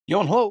Yo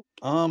and hello.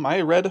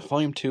 I read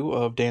volume 2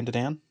 of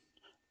DanDaDan.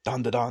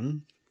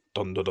 DanDaDan.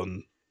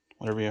 DanDaDan.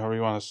 However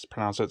you want to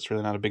pronounce it, it's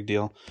really not a big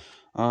deal.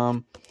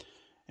 And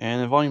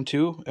in volume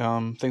 2,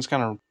 things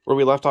kind of, where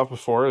we left off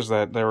before is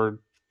that they were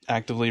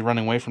actively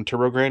running away from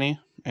Turbo Granny.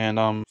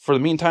 And for the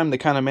meantime, they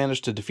kind of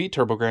managed to defeat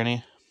Turbo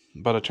Granny.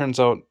 But it turns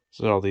out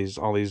that all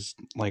these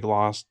like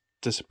lost,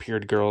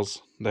 disappeared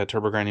girls that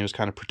Turbo Granny was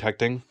kind of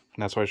protecting.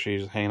 And that's why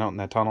she's hanging out in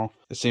that tunnel.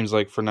 It seems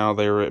like for now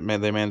they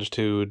managed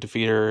to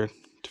defeat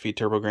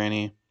Turbo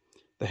Granny.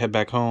 They head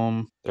back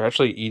home. They're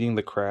actually eating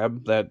the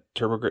crab that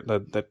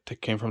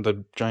came from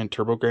the giant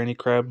Turbo Granny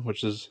crab,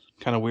 which is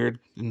kind of weird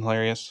and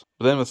hilarious.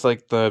 But then it's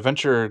like the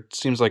adventure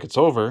seems like it's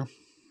over.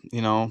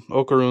 You know,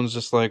 Okarune's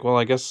just like, well,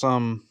 I guess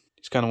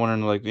he's kind of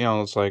wondering, like, you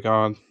know, it's like,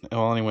 oh,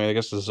 well, anyway, I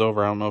guess this is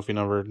over. I don't know if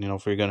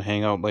if you're gonna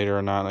hang out later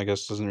or not. I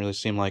guess it doesn't really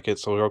seem like it.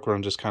 So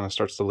Okarune just kind of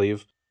starts to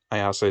leave.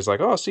 Ayase's like,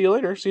 oh, see you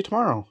later. See you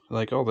tomorrow.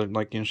 Like, oh, they're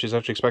like, she's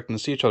actually expecting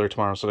to see each other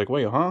tomorrow. So like,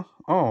 wait, huh?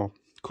 Oh.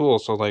 Cool.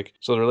 So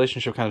the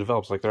relationship kind of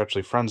develops. Like, they're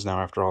actually friends now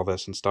after all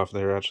this and stuff.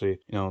 They're actually,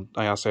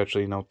 Ayase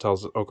actually,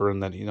 tells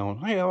Okarune that,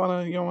 hey, I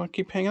wanna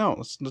keep hanging out.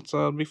 Let's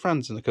be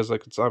friends. And because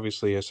like it's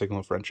obviously a signal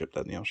of friendship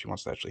that she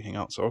wants to actually hang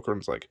out. So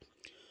Okarune's like,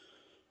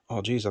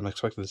 oh geez, I'm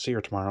expected to see her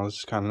tomorrow. This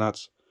is kind of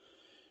nuts.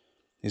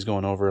 He's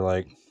going over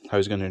like how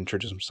he's going to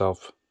introduce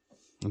himself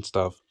and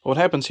stuff. What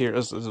happens here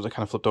is I kind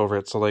of flipped over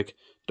it. So like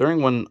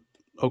during when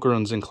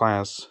Okarune's in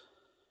class,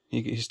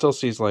 he still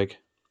sees like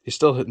he's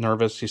still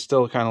nervous. He's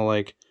still kind of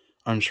like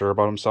unsure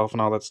about himself and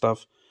all that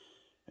stuff.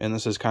 And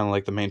this is kind of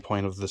like the main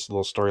point of this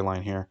little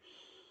storyline here,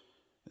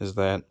 is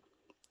that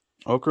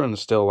Okarune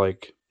is still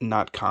like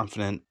not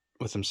confident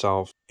with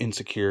himself,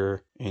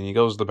 insecure, and he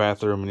goes to the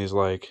bathroom and he's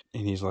like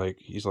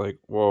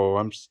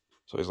whoa,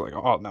 so he's like,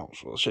 oh no,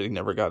 well, shit, he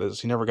never got his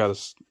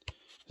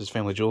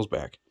family jewels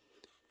back.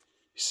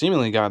 He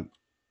seemingly got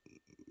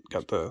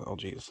the, oh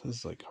geez, this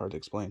is like hard to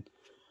explain.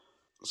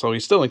 So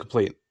he's still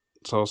incomplete.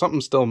 So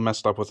something's still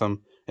messed up with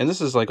him, and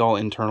this is like all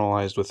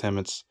internalized with him.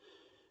 It's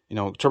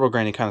Turbo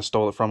Granny kind of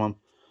stole it from him,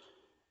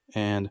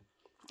 and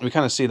we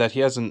kind of see that he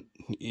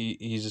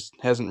just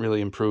hasn't really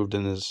improved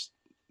in his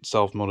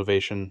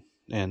self-motivation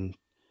and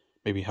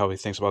maybe how he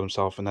thinks about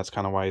himself, and that's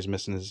kind of why he's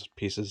missing his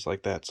pieces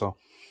like that. So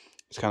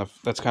that's kind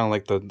of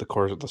like the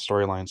core of the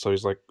storyline. So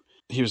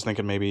he was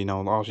thinking maybe,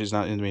 oh, she's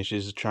not into me,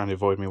 she's trying to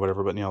avoid me,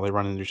 whatever, but they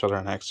run into each other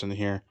on accident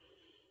here.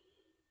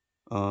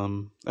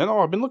 And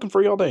I've been looking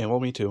for you all day. Well,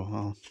 me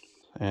too.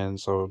 And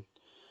so,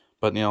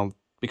 but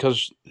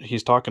because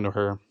he's talking to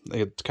her,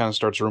 it kind of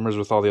starts rumors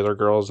with all the other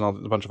girls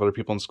and a bunch of other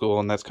people in school,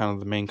 and that's kind of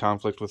the main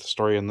conflict with the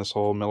story in this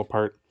whole middle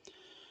part.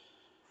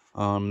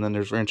 Then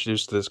we're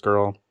introduced to this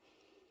girl,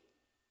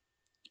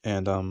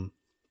 and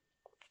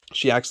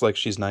she acts like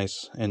she's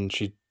nice, and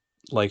she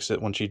likes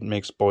it when she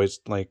makes boys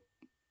like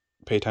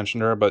pay attention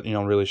to her, but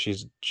really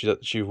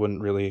she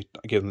wouldn't really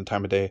give them the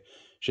time of day.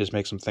 She just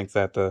makes them think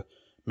that to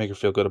make her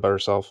feel good about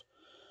herself.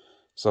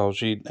 So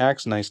she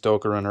acts nice to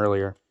Okarune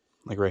earlier,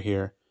 like right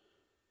here.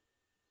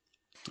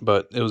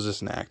 But it was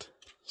just an act.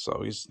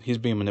 So he's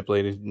being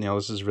manipulated.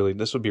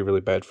 This would be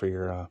really bad for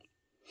your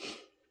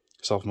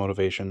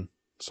self-motivation,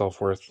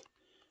 self-worth,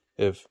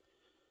 if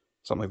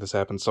something like this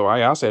happens. So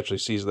Ayase actually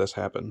sees this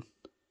happen,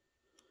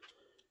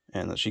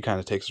 and that she kind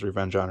of takes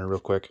revenge on her real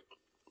quick.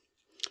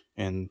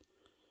 And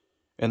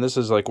this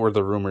is like where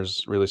the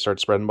rumors really start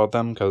spreading about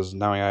them, because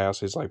now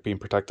Ayase is like being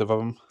protective of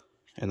them,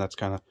 and that's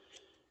kind of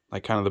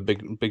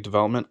the big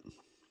development.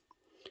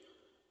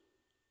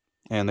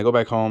 And they go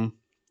back home,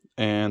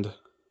 and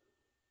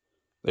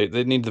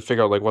they need to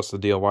figure out like what's the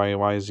deal.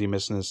 Why is he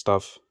missing his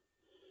stuff?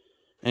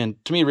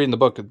 And to me, reading the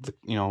book,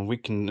 we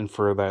can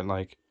infer that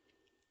like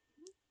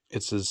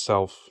it's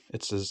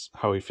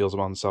how he feels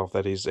about himself,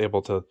 that he's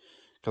able to,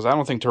 because I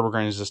don't think Turbo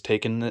Granny's just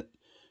taking it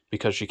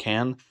because she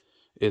can.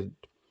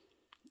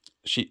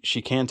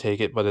 She can take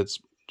it, but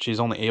she's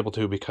only able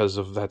to because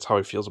of that's how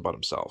he feels about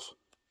himself.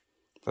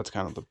 That's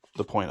kind of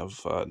the point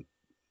of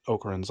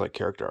Okarune's like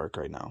character arc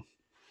right now.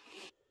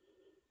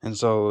 And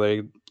so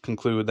they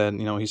conclude that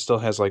he still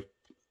has like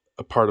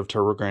a part of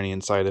Turbo Granny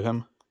inside of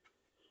him,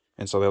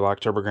 and so they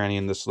lock Turbo Granny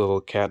in this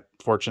little cat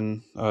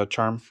fortune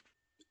charm.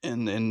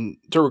 And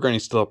Turbo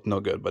Granny's still up no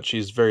good, but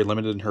she's very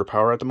limited in her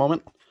power at the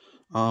moment.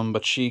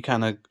 But she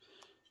kind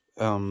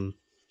of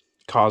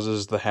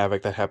causes the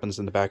havoc that happens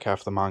in the back half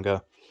of the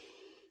manga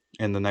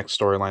in the next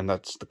storyline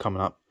that's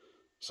coming up.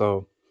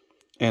 So,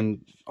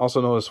 and also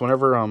notice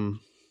whenever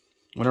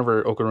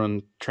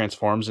Okarune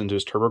transforms into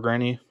his Turbo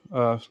Granny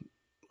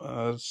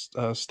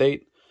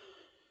state,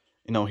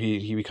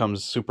 he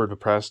becomes super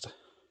depressed.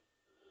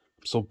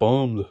 I'm so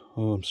bummed.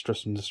 Oh, this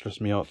stressed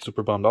me out.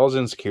 Super bummed. All his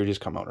insecurities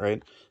come out,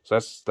 right? So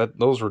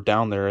those were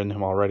down there in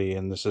him already,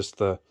 and this is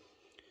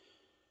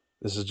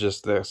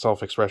just the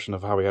self-expression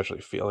of how he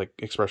actually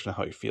expression of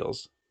how he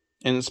feels.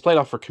 And it's played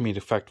off for comedic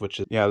effect, which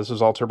is, this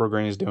is all Turbo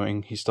Granny's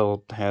doing. He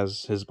still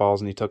has his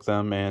balls, and he took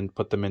them and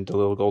put them into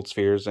little gold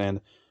spheres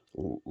and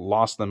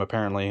lost them,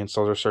 apparently. And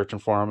so they're searching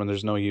for them, and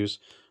there's no use.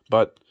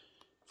 But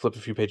flip a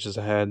few pages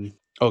ahead.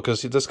 Oh,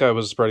 because this guy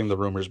was spreading the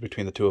rumors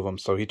between the two of them,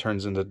 so he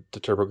turns into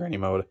Turbo Granny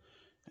mode.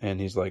 And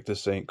he's like,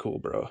 this ain't cool,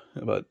 bro.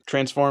 But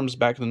transforms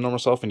back to the normal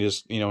self and he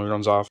just, he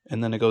runs off.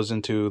 And then it goes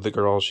into the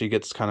girl. She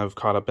gets kind of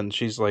caught up and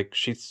she's like,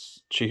 she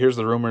hears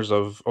the rumors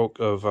of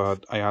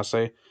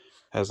Ayase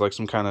has like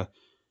some kind of,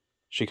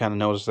 she kind of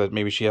noticed that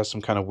maybe she has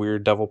some kind of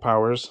weird devil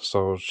powers.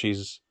 So she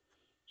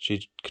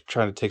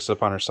trying to takes it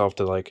upon herself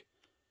to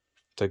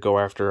go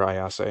after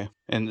Ayase.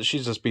 And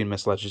she's just being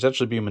misled. She's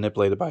actually being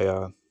manipulated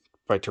by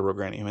Turbo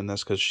Granny in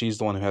this because she's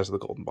the one who has the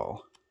golden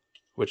ball,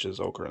 which is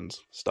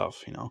Okurin's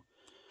stuff,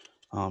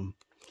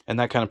 and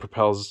that kind of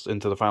propels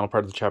into the final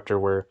part of the chapter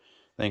where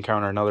they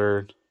encounter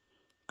another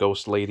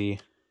ghost lady,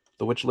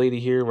 the witch lady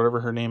here,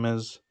 whatever her name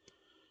is.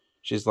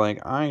 She's like,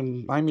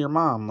 I'm your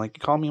mom, like,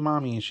 call me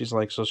mommy. And she's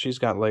like, so she's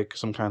got like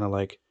some kind of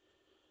like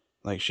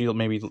she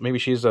maybe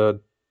she's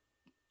a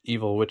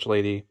evil witch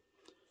lady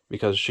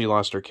because she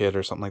lost her kid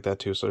or something like that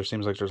too. So there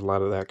seems like there's a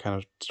lot of that kind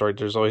of story.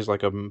 There's always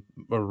like a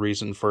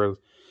reason for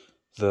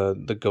the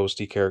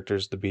ghosty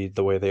characters to be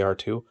the way they are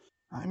too.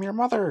 I'm your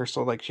mother.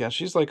 So like, yeah,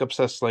 she's like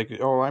obsessed, like,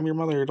 oh, I'm your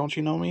mother, don't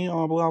you know me?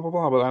 Oh, blah, blah,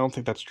 blah. But I don't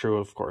think that's true,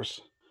 of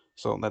course.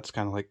 So that's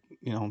kind of like,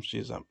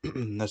 she's,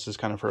 this is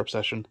kind of her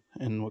obsession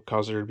and what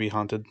caused her to be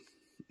haunted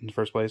in the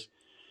first place.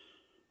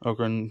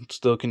 Okurin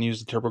still can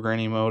use the Turbo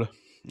Granny mode,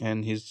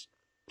 and he's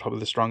probably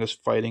the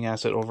strongest fighting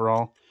asset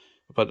overall.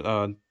 But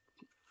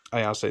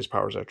Ayase's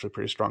power is actually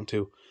pretty strong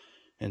too,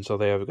 and so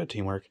they have a good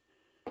teamwork.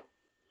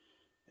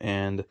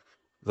 And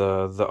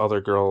the other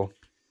girl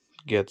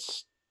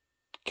gets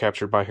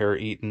captured by her,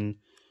 eaten,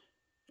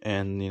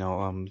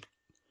 and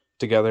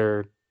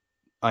together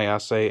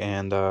Ayase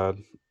and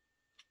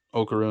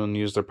Okurin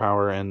use their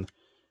power and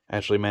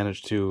actually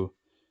manage to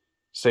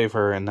save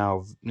her. And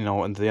now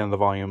at the end of the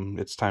volume,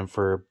 it's time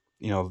for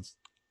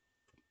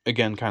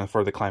again kind of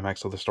for the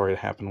climax of the story to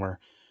happen, where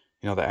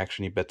the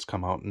actiony bits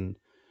come out and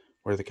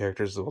where the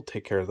characters will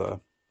take care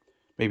of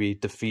maybe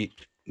defeat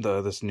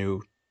this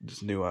new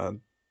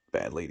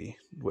bad lady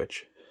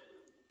witch.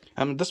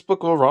 This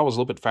book overall was a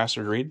little bit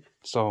faster to read,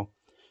 so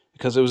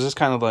because it was just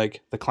kind of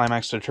like the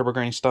climax to the Turbo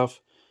Granny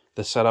stuff,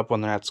 the setup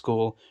when they're at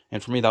school,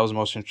 and for me that was the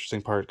most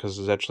interesting part because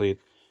it actually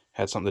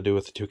had something to do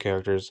with the two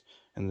characters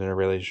and their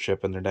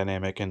relationship and their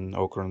dynamic and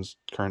Okurin's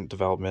current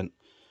development.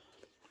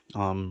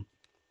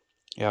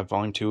 Yeah,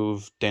 Volume 2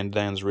 of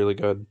DanDaDan is really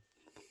good.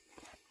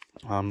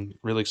 I'm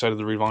really excited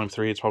to read Volume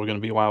 3. It's probably going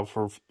to be a while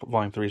before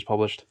Volume 3 is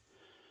published.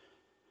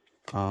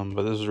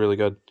 But this is really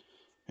good.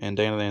 And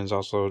DanDaDan is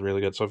also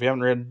really good. So if you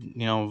haven't read,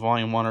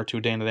 Volume 1 or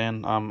 2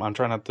 DanDaDan, I'm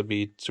trying not to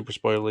be super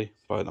spoilery,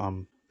 but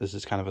this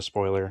is kind of a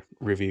spoiler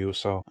review,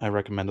 so I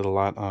recommend it a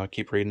lot.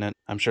 Keep reading it.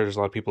 I'm sure there's a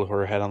lot of people who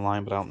are ahead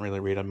online, but I don't really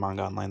read a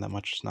manga online that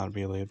much. It's not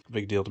really a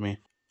big deal to me.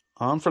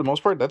 For the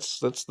most part, that's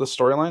the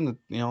storyline.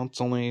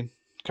 It's only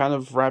kind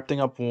of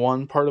wrapping up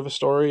one part of a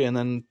story and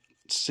then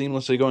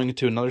seamlessly going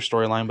into another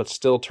storyline, but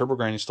still Turbo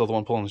Granny is still the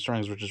one pulling the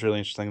strings, which is really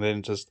interesting. They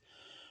didn't just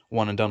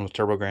one and done with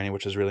Turbo Granny,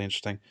 which is really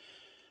interesting.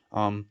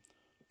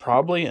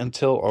 Probably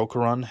until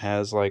Okurin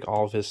has like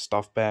all of his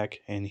stuff back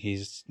and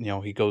he's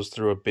he goes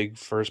through a big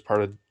first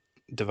part of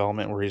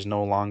development where he's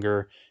no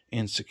longer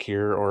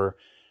insecure or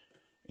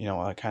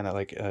kind of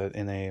like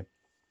in a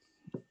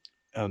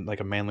like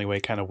a manly way,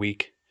 kind of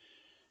weak,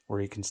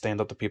 where he can stand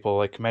up to people.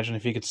 Like, imagine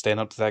if he could stand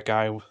up to that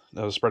guy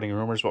that was spreading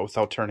rumors, but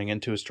without turning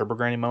into his Turbo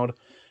Granny mode.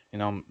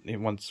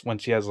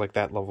 Once he has like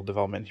that level of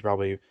development,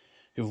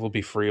 he will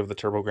be free of the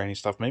Turbo Granny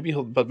stuff. Maybe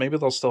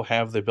they'll still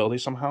have the ability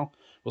somehow.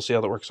 We'll see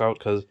how that works out,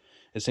 because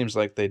it seems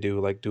like they do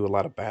a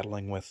lot of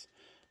battling with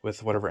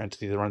whatever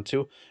entity they run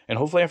to. And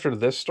hopefully after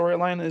this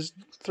storyline is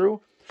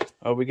through,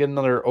 we get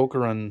another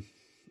Okurin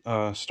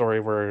story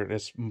where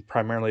it's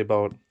primarily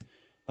about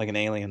like an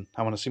alien.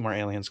 I want to see more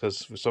aliens,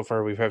 because so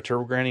far we've had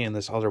Turbo Granny and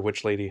this other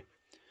witch lady,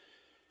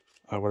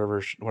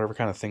 whatever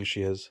kind of thing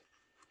she is.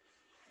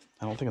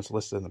 I don't think it's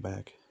listed in the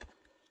back.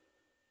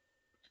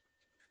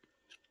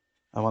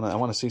 I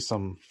want to see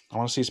some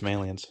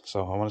aliens.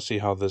 So I want to see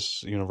how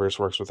this universe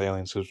works with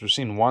aliens, because we've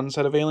seen one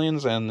set of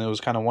aliens and it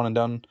was kind of one and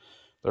done.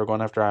 They were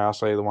going after Ayase,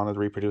 they wanted to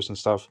reproduce and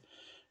stuff,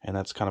 and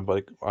that's kind of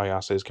like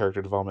Ayase's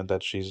character development,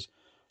 that she's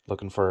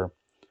looking for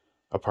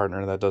a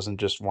partner that doesn't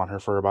just want her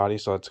for her body.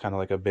 So it's kind of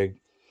like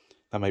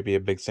that might be a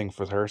big thing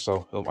for her.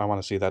 So I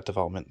want to see that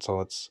development.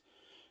 So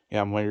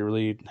I'm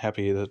really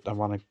happy that I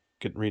want to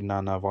get reading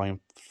on Volume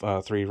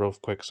 3 real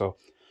quick. So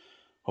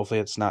hopefully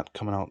it's not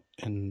coming out,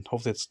 and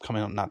hopefully it's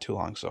coming out not too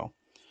long. So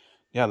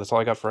yeah, that's all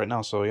I got for right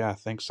now. So yeah,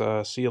 thanks.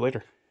 See you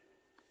later.